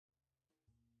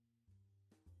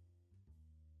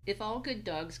If all good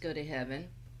dogs go to heaven,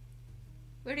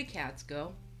 where do cats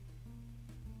go?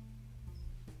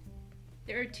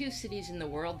 There are two cities in the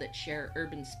world that share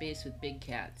urban space with big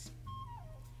cats.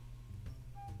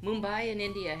 Mumbai in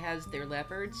India has their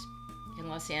leopards, and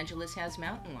Los Angeles has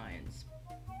mountain lions.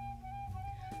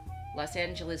 Los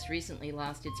Angeles recently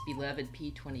lost its beloved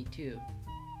P-22.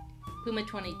 Puma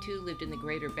 22 lived in the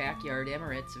greater backyard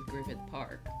Emirates of Griffith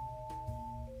Park.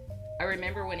 I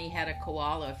remember when he had a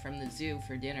koala from the zoo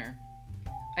for dinner.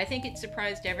 I think it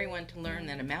surprised everyone to learn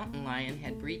that a mountain lion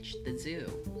had breached the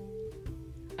zoo.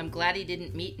 I'm glad he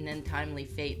didn't meet an untimely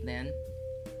fate then.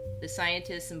 The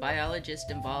scientists and biologists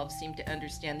involved seem to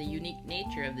understand the unique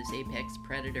nature of this apex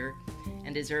predator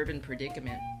and his urban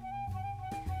predicament.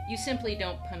 You simply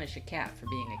don't punish a cat for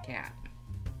being a cat.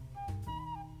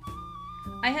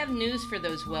 I have news for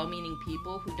those well-meaning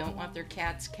people who don't want their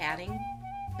cats catting.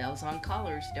 Bells on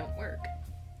collars don't work.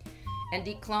 And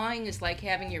declawing is like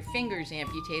having your fingers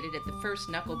amputated at the first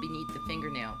knuckle beneath the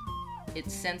fingernail.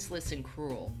 It's senseless and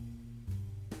cruel.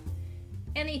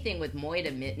 Anything with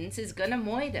moida mittens is gonna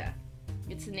moida.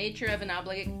 It's the nature of an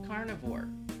obligate carnivore.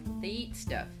 They eat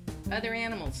stuff, other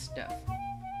animals' stuff,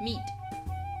 meat.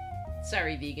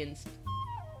 Sorry, vegans.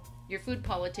 Your food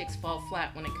politics fall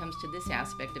flat when it comes to this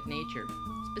aspect of nature,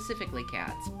 specifically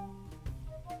cats.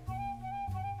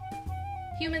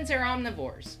 Humans are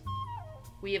omnivores.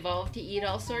 We evolved to eat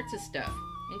all sorts of stuff,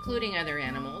 including other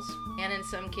animals, and in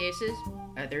some cases,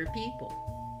 other people.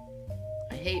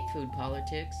 I hate food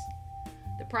politics.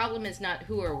 The problem is not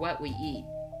who or what we eat.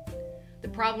 The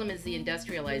problem is the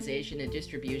industrialization and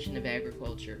distribution of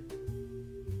agriculture.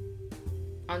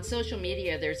 On social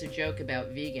media, there's a joke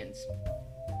about vegans.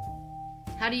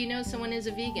 How do you know someone is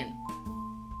a vegan?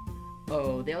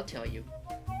 Oh, they'll tell you.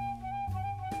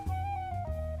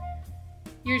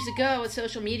 Years ago, a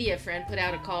social media friend put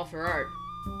out a call for art.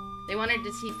 They wanted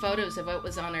to see photos of what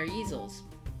was on our easels.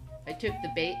 I took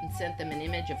the bait and sent them an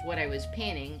image of what I was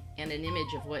painting and an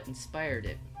image of what inspired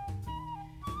it.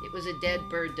 It was a dead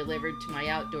bird delivered to my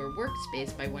outdoor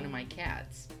workspace by one of my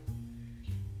cats.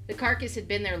 The carcass had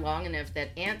been there long enough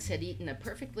that ants had eaten a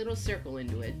perfect little circle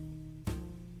into it.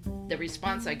 The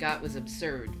response I got was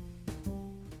absurd.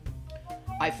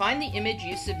 I find the image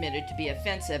you submitted to be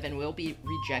offensive and will be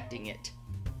rejecting it.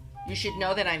 You should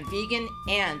know that I'm vegan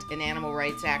and an animal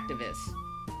rights activist.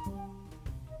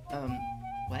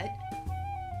 What?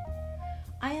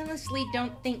 I honestly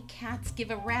don't think cats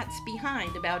give a rat's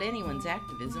behind about anyone's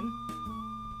activism.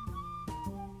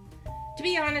 To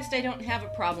be honest, I don't have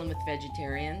a problem with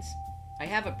vegetarians. I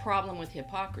have a problem with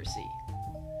hypocrisy.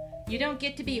 You don't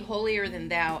get to be holier than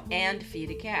thou and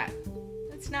feed a cat.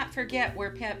 Let's not forget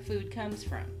where pet food comes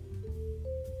from.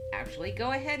 Actually,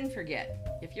 go ahead and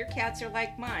forget. If your cats are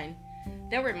like mine,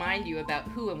 they'll remind you about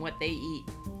who and what they eat,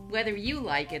 whether you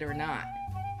like it or not.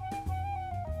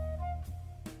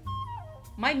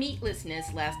 My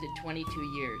meatlessness lasted 22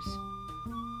 years.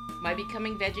 My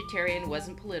becoming vegetarian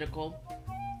wasn't political,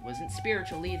 wasn't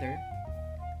spiritual either.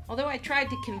 Although I tried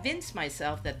to convince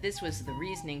myself that this was the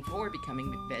reasoning for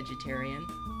becoming vegetarian.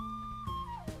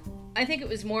 I think it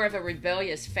was more of a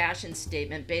rebellious fashion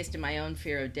statement based on my own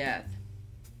fear of death.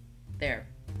 There,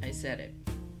 I said it.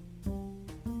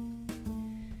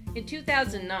 In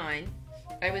 2009,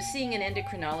 I was seeing an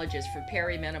endocrinologist for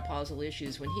perimenopausal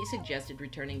issues when he suggested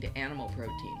returning to animal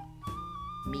protein.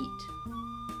 Meat.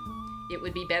 It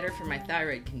would be better for my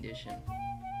thyroid condition.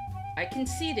 I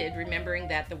conceded, remembering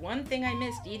that the one thing I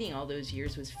missed eating all those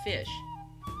years was fish.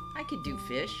 I could do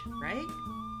fish, right?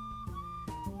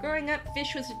 Growing up,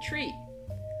 fish was a treat.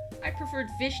 I preferred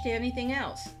fish to anything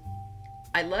else.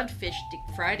 I loved fish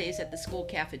stick Fridays at the school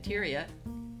cafeteria.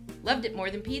 Loved it more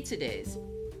than pizza days.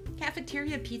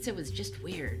 Cafeteria pizza was just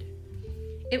weird.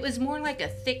 It was more like a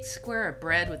thick square of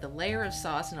bread with a layer of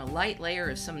sauce and a light layer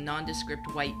of some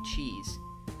nondescript white cheese.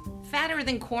 Fatter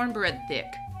than cornbread thick.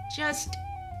 Just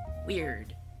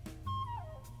weird.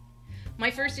 My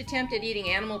first attempt at eating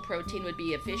animal protein would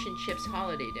be a fish and chips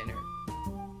holiday dinner.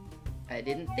 I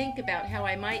didn't think about how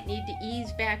I might need to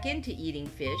ease back into eating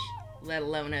fish, let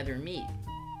alone other meat.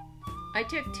 I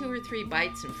took 2 or 3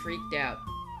 bites and freaked out.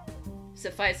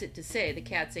 Suffice it to say, the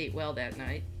cats ate well that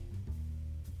night.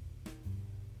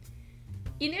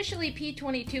 Initially,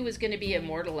 P-22 was going to be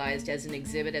immortalized as an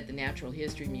exhibit at the Natural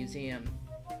History Museum.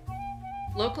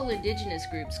 Local indigenous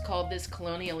groups called this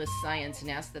colonialist science and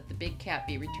asked that the big cat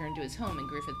be returned to his home in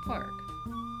Griffith Park.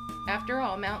 After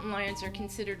all, mountain lions are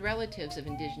considered relatives of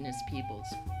indigenous peoples.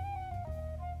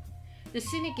 The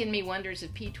cynic in me wonders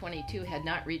if P-22 had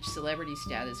not reached celebrity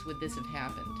status, would this have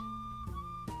happened?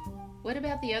 What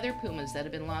about the other pumas that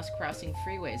have been lost crossing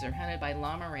freeways or hunted by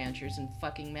llama ranchers in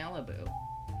fucking Malibu?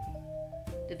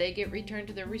 Did they get returned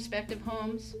to their respective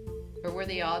homes? Or were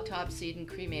they autopsied and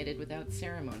cremated without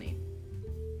ceremony?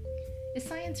 Is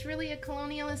science really a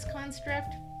colonialist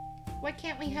construct? Why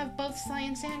can't we have both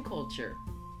science and culture?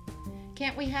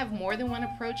 Can't we have more than one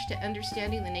approach to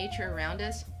understanding the nature around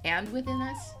us and within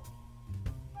us?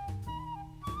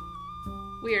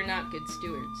 We are not good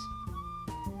stewards,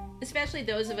 especially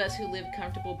those of us who live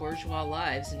comfortable bourgeois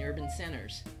lives in urban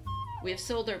centers. We have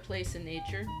sold our place in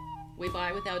nature. We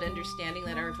buy without understanding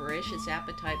that our voracious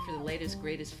appetite for the latest,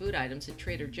 greatest food items at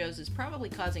Trader Joe's is probably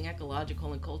causing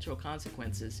ecological and cultural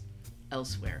consequences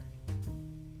elsewhere.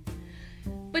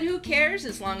 But who cares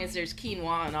as long as there's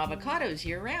quinoa and avocados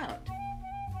year-round?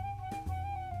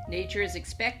 Nature is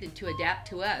expected to adapt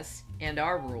to us and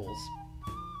our rules,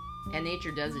 and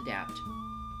nature does adapt.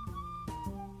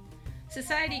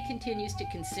 Society continues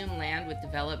to consume land with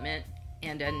development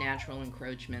and unnatural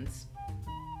encroachments.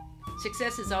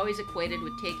 Success is always equated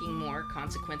with taking more,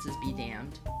 consequences be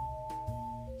damned.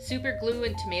 Super glue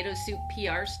and tomato soup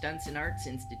PR stunts in arts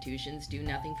institutions do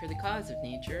nothing for the cause of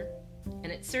nature,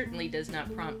 and it certainly does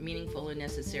not prompt meaningful and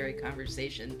necessary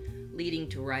conversation leading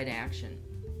to right action.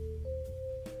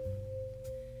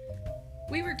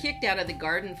 We were kicked out of the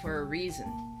garden for a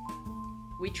reason.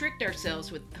 We tricked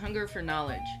ourselves with hunger for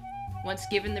knowledge. Once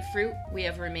given the fruit, we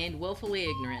have remained willfully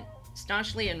ignorant,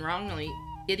 staunchly and wrongly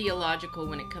ideological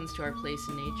when it comes to our place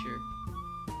in nature.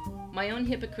 My own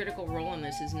hypocritical role in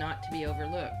this is not to be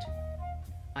overlooked.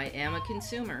 I am a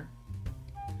consumer.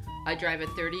 I drive a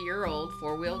 30-year-old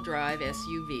four-wheel drive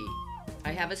SUV.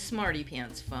 I have a smarty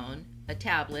pants phone, a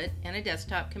tablet, and a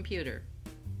desktop computer.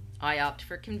 I opt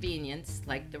for convenience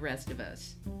like the rest of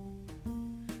us.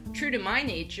 True to my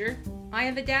nature, I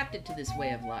have adapted to this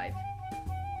way of life.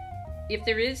 If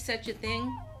there is such a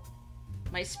thing,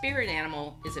 my spirit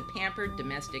animal is a pampered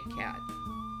domestic cat.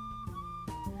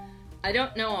 I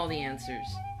don't know all the answers.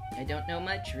 I don't know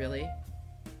much, really.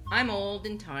 I'm old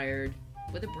and tired,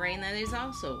 with a brain that is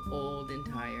also old and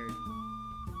tired.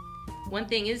 One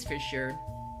thing is for sure,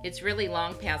 it's really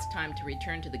long past time to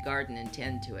return to the garden and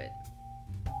tend to it.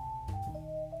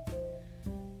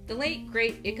 The late,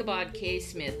 great Ichabod K.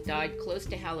 Smith died close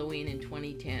to Halloween in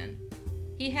 2010.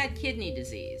 He had kidney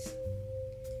disease.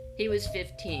 He was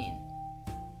 15.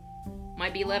 My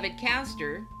beloved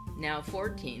Castor, now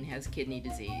 14, has kidney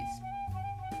disease.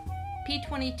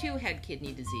 P22 had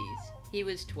kidney disease. He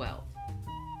was 12.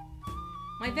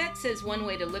 My vet says one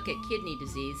way to look at kidney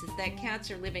disease is that cats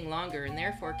are living longer and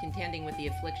therefore contending with the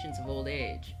afflictions of old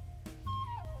age.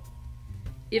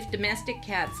 If domestic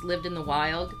cats lived in the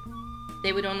wild,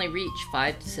 they would only reach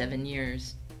 5 to 7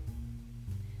 years.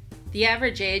 The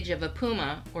average age of a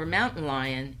puma or mountain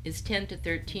lion is 10 to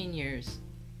 13 years.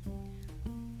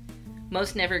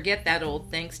 Most never get that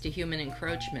old thanks to human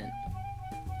encroachment.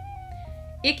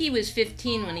 Icky was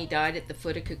 15 when he died at the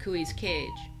foot of Cucuy's cage.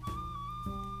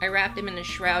 I wrapped him in a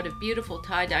shroud of beautiful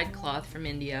tie-dyed cloth from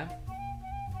India.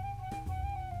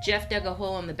 Jeff dug a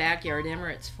hole in the backyard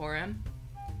Emirates for him.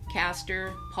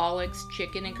 Castor, Pollux,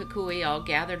 Chicken, and Cucuy all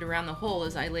gathered around the hole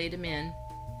as I laid him in.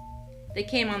 They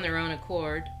came on their own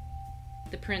accord.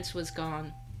 The prince was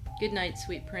gone. Good night,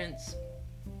 sweet prince.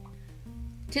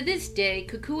 To this day,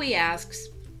 Cucuy asks,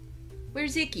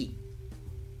 "Where's Icky?"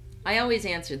 I always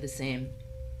answer the same.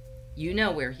 You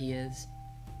know where he is.